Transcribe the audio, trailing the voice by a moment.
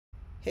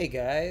Hey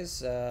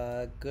guys,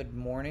 good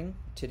morning.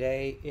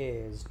 Today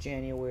is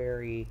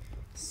January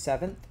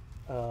 7th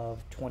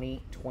of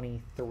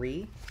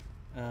 2023.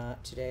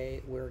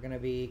 Today we're going to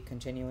be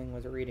continuing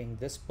with reading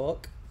this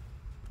book.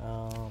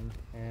 And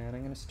I'm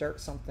going to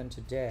start something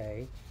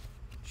today,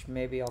 which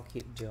maybe I'll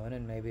keep doing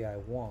and maybe I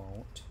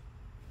won't.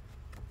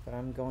 But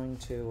I'm going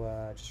to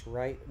just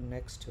write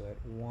next to it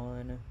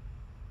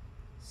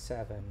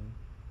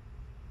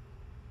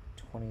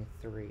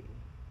 1/7/23.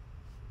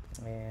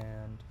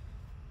 And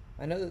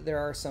I know that there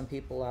are some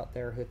people out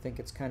there who think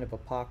it's kind of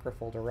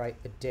apocryphal to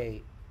write the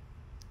date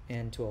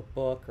into a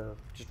book or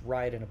just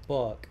write in a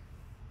book.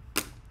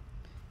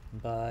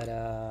 But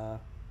I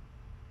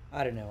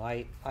don't know.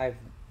 I've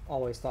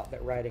always thought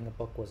that writing a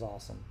book was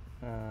awesome.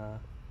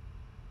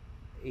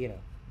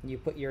 You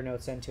put your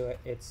notes into it.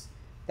 It's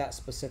that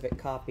specific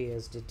copy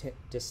is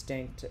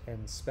distinct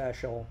and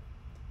special.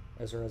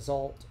 As a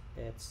result,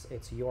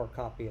 it's your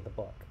copy of the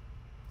book.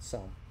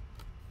 So.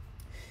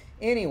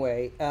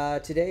 Anyway,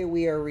 today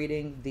we are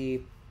reading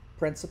the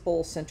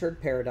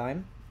Principle-Centered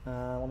Paradigm.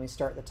 Let me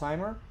start the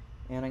timer,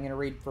 and I'm going to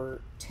read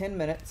for 10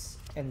 minutes,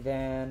 and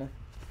then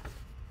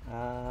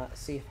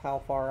see how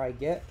far I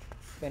get,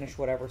 finish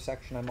whatever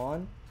section I'm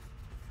on.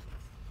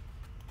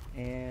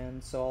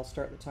 And so I'll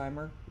start the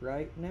timer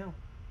right now.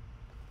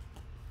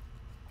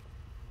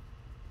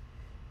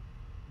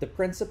 The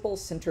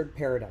Principle-Centered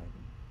Paradigm.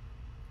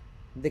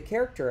 The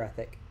character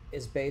ethic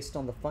is based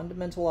on the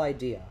fundamental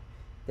idea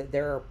that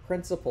there are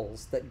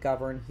principles that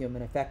govern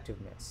human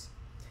effectiveness,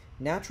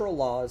 natural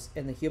laws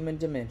in the human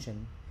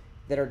dimension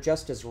that are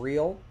just as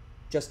real,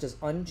 just as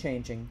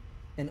unchanging,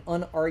 and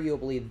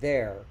unarguably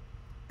there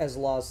as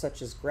laws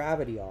such as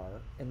gravity are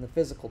in the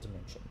physical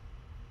dimension.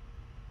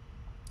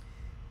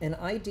 An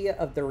idea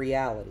of the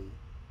reality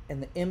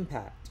and the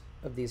impact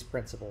of these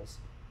principles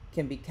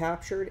can be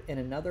captured in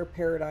another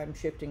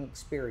paradigm-shifting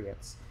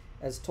experience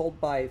as told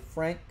by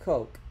Frank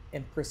Koch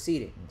in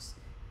Proceedings,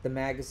 the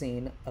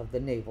magazine of the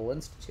Naval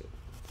Institute.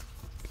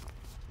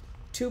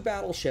 Two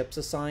battleships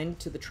assigned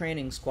to the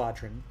training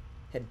squadron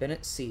had been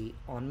at sea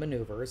on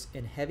maneuvers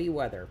in heavy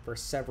weather for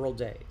several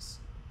days.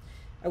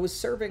 I was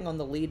serving on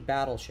the lead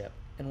battleship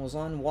and was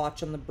on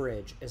watch on the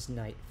bridge as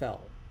night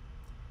fell.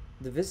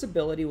 The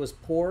visibility was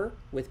poor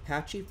with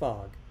patchy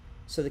fog,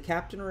 so the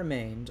captain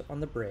remained on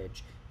the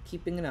bridge,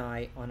 keeping an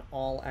eye on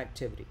all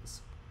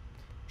activities.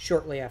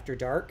 Shortly after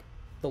dark,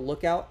 the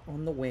lookout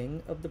on the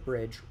wing of the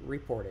bridge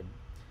reported,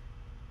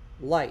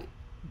 "Light,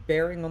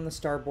 bearing on the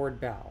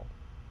starboard bow."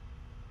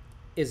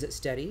 "Is it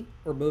steady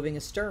or moving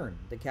astern?"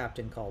 the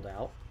captain called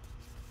out.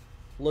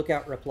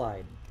 Lookout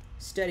replied,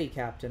 "Steady,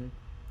 Captain,"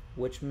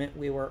 which meant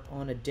we were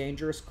on a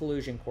dangerous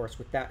collision course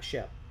with that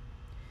ship.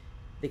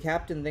 The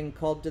captain then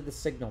called to the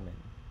signalman,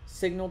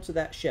 "Signal to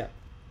that ship.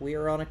 We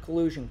are on a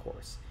collision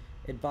course.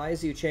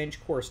 Advise you change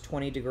course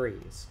 20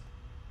 degrees.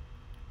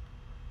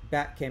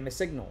 Back came a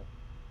signal.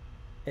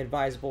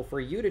 "Advisable for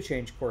you to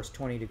change course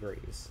 20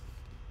 degrees.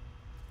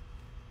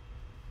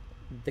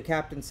 The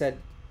captain said,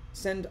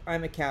 "Send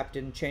I'm a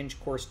captain, change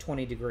course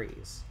 20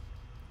 degrees.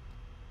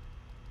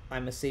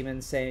 "I'm a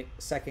seaman,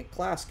 second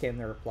class," came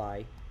the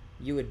reply.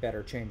 "You had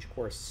better change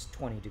course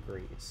 20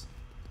 degrees.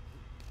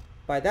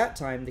 By that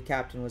time, the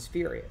captain was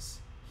furious.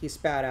 He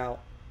spat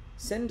out,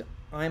 "Send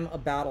I'm a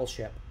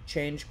battleship,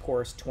 change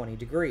course 20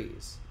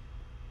 degrees.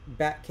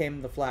 Back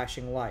came the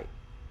flashing light.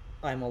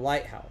 "I'm a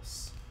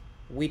lighthouse."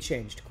 We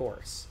changed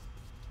course.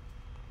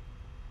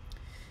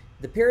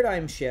 The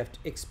paradigm shift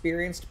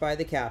experienced by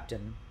the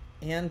captain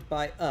and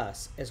by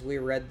us as we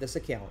read this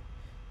account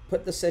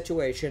put the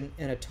situation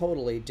in a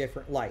totally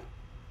different light.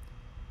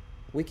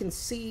 We can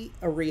see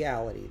a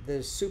reality that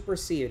is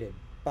superseded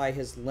by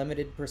his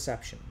limited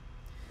perception,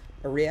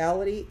 a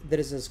reality that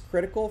is as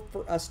critical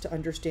for us to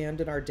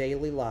understand in our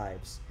daily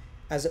lives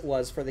as it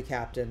was for the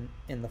captain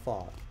in the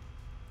fog.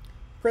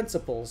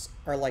 Principles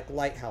are like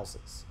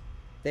lighthouses.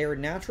 They are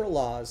natural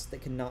laws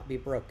that cannot be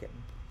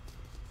broken.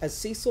 As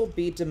Cecil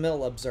B.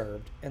 DeMille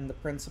observed in the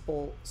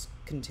principles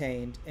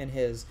contained in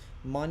his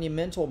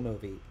monumental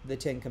movie, The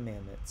Ten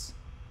Commandments,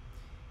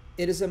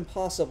 it is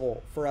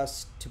impossible for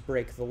us to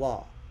break the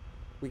law.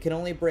 We can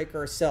only break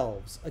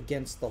ourselves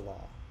against the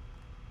law.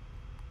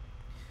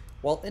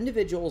 While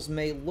individuals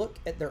may look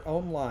at their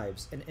own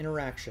lives and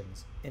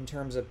interactions in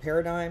terms of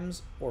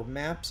paradigms or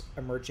maps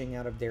emerging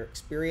out of their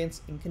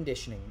experience and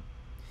conditioning,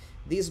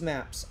 these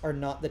maps are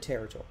not the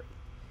territory.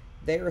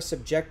 They are a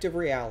subjective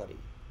reality,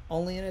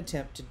 only an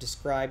attempt to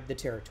describe the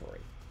territory.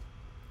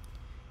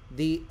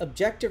 The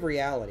objective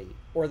reality,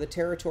 or the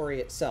territory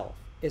itself,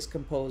 is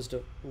composed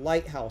of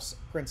lighthouse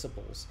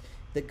principles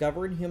that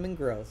govern human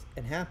growth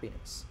and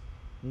happiness,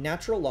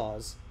 natural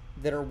laws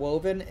that are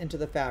woven into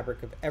the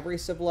fabric of every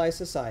civilized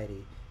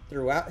society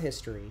throughout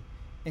history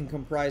and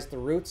comprise the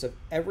roots of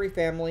every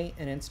family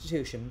and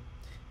institution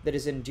that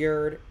has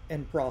endured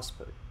and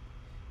prospered.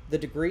 The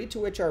degree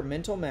to which our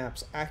mental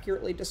maps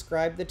accurately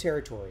describe the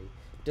territory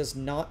does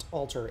not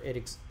alter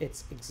its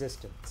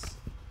existence.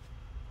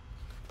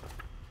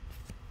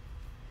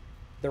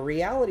 The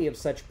reality of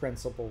such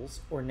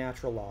principles, or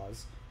natural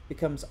laws,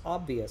 becomes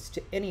obvious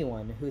to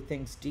anyone who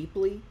thinks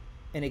deeply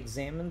and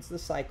examines the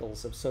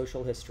cycles of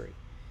social history.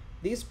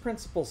 These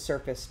principles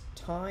surface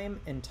time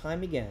and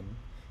time again,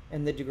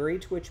 and the degree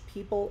to which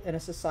people in a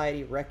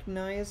society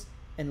recognize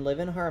and live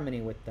in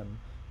harmony with them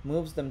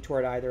moves them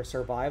toward either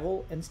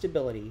survival and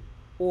stability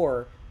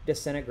or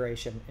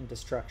disintegration and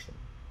destruction.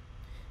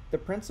 The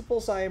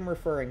principles I am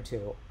referring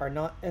to are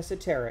not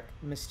esoteric,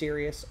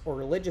 mysterious, or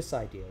religious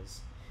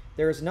ideas.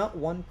 There is not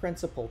one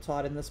principle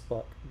taught in this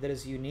book that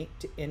is unique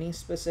to any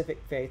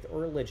specific faith or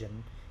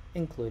religion,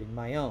 including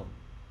my own.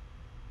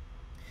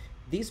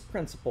 These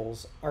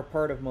principles are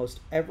part of most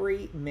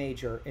every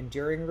major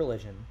enduring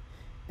religion,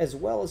 as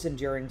well as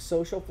enduring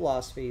social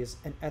philosophies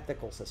and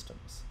ethical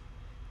systems.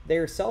 They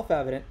are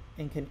self-evident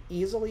and can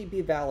easily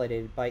be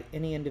validated by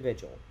any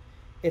individual.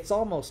 It's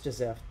almost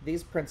as if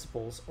these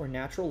principles or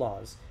natural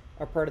laws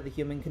are part of the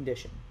human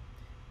condition,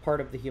 part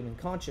of the human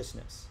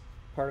consciousness,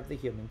 part of the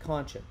human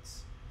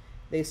conscience.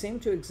 They seem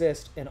to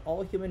exist in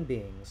all human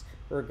beings,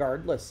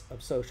 regardless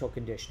of social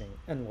conditioning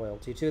and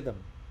loyalty to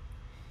them,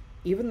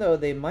 even though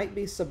they might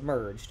be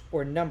submerged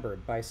or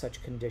numbered by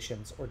such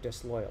conditions or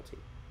disloyalty.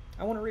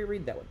 I want to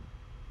reread that one.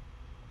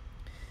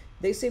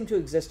 They seem to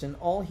exist in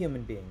all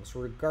human beings,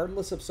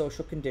 regardless of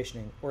social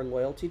conditioning or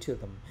loyalty to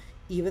them,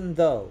 even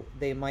though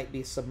they might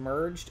be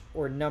submerged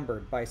or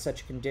numbered by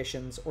such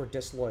conditions or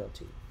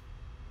disloyalty.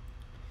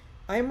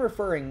 I am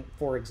referring,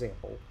 for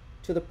example,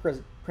 to the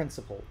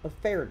principle of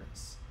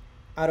fairness,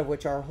 out of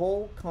which our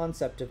whole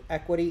concept of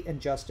equity and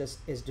justice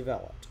is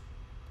developed.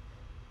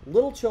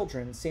 Little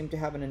children seem to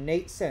have an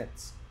innate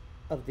sense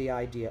of the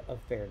idea of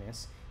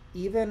fairness,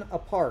 even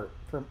apart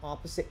from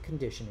opposite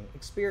conditioning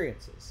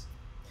experiences.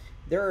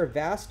 There are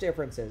vast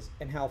differences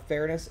in how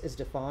fairness is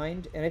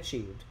defined and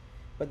achieved,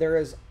 but there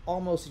is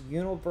almost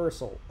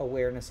universal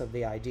awareness of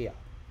the idea.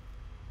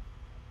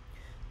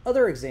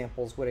 Other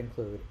examples would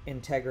include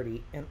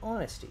integrity and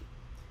honesty.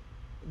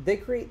 They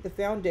create the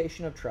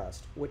foundation of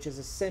trust, which is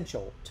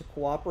essential to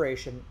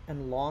cooperation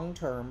and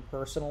long-term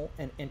personal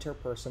and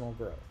interpersonal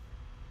growth.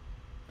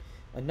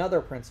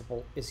 Another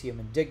principle is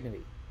human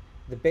dignity.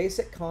 The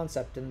basic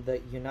concept in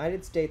the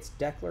United States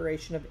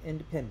Declaration of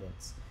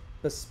Independence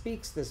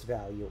bespeaks this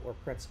value or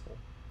principle.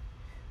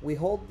 We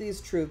hold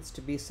these truths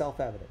to be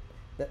self-evident,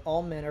 that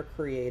all men are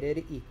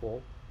created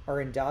equal,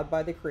 are endowed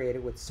by the Creator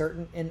with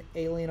certain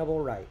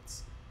inalienable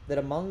rights, that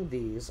among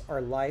these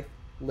are life,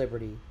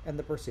 liberty, and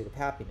the pursuit of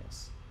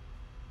happiness.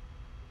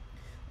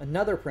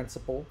 Another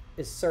principle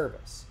is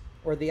service,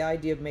 or the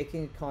idea of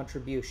making a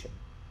contribution.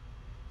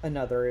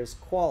 Another is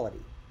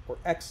quality, or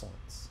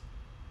excellence.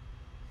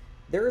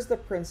 There is the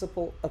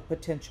principle of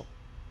potential,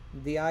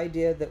 the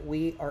idea that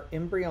we are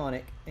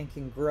embryonic and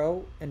can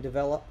grow and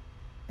develop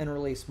and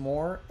release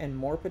more and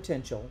more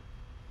potential,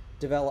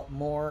 develop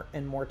more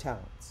and more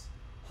talents.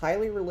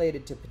 Highly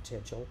related to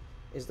potential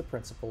is the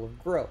principle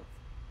of growth,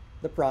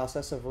 the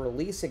process of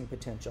releasing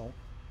potential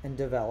and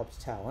developed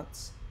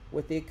talents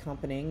with the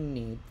accompanying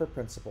need for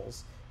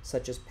principles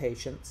such as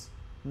patience,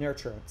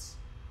 nurturance,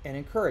 and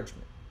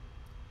encouragement.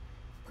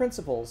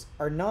 Principles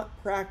are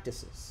not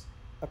practices.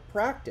 A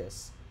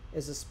practice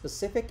is a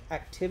specific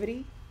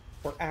activity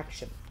or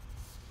action.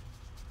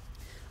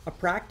 A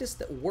practice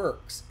that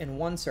works in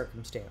one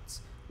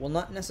circumstance will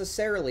not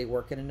necessarily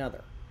work in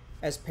another,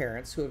 as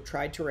parents who have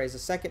tried to raise a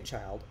second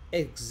child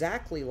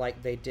exactly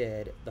like they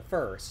did the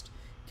first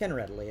can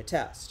readily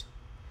attest.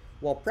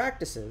 While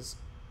practices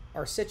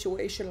are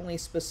situationally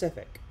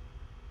specific,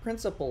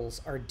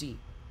 principles are deep.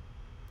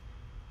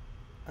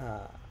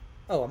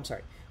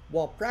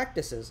 While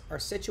practices are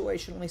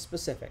situationally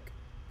specific,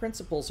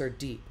 principles are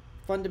deep,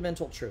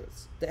 fundamental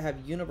truths that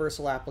have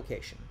universal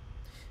application.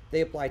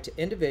 They apply to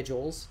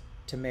individuals,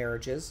 to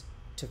marriages,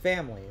 to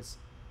families,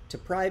 to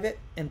private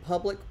and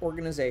public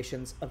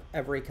organizations of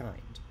every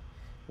kind.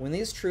 When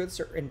these truths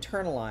are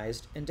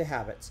internalized into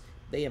habits,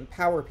 they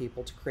empower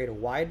people to create a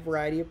wide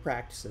variety of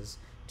practices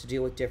to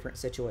deal with different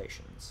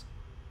situations.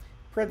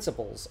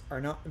 Principles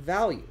are not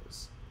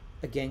values.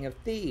 A gang of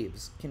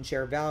thieves can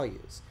share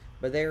values,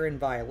 but they are in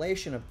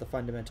violation of the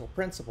fundamental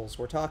principles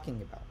we're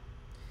talking about.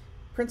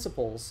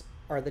 Principles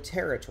are the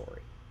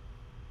territory.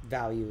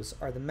 Values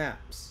are the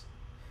maps.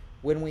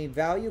 When we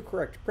value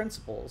correct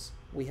principles,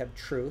 we have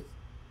truth,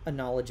 a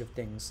knowledge of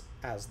things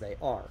as they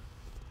are.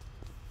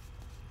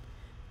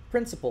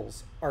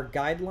 Principles are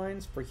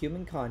guidelines for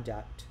human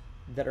conduct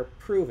that are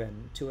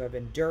proven to have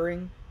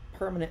enduring,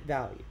 permanent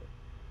value.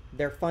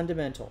 They're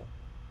fundamental.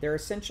 They're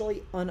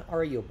essentially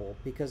unarguable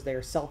because they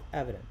are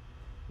self-evident.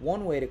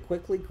 One way to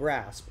quickly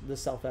grasp the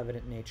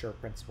self-evident nature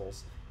of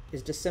principles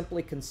is to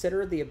simply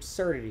consider the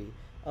absurdity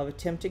of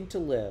attempting to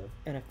live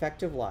an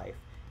effective life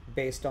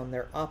based on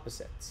their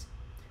opposites.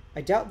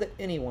 I doubt that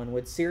anyone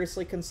would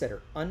seriously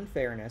consider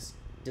unfairness,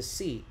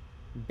 deceit,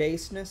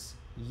 baseness,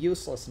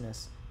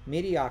 uselessness,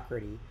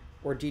 mediocrity,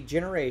 or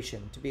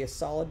degeneration to be a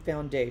solid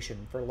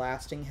foundation for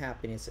lasting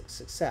happiness and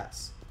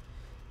success.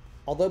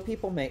 Although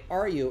people may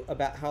argue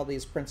about how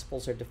these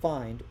principles are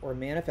defined or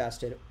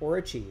manifested or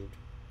achieved,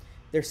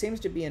 there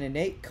seems to be an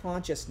innate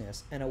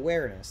consciousness and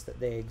awareness that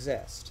they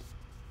exist.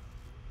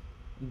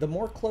 The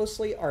more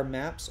closely our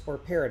maps or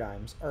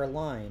paradigms are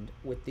aligned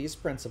with these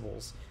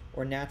principles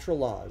or natural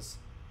laws,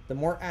 the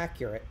more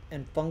accurate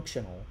and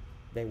functional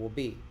they will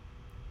be.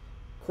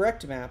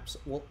 Correct maps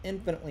will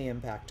infinitely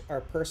impact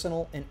our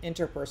personal and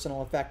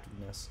interpersonal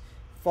effectiveness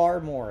far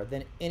more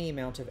than any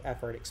amount of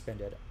effort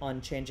expended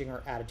on changing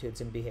our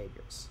attitudes and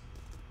behaviors.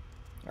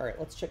 All right,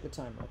 let's check the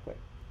time real quick.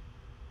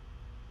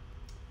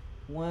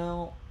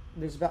 Well,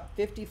 there's about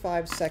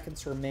 55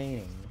 seconds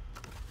remaining.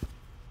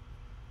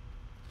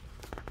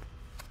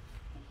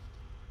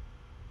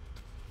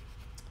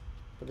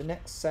 For the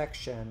next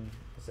section,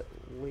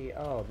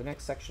 the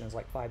next section is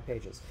like 5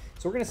 pages.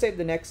 So we're going to save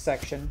the next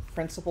section,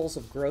 Principles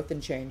of Growth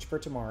and Change, for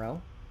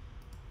tomorrow.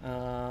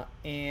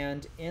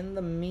 And in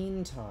the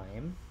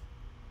meantime,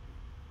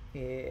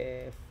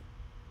 if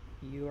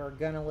you are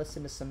going to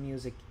listen to some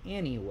music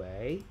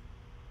anyway,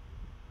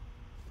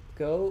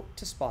 go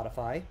to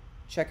Spotify,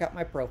 check out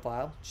my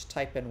profile, just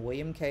type in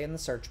William K in the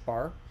search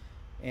bar,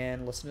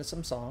 and listen to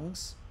some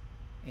songs.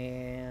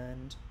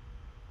 And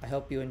I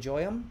hope you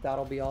enjoy them.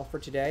 That'll be all for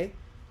today.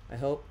 I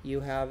hope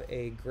you have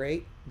a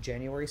great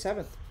January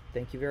 7th.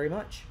 Thank you very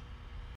much.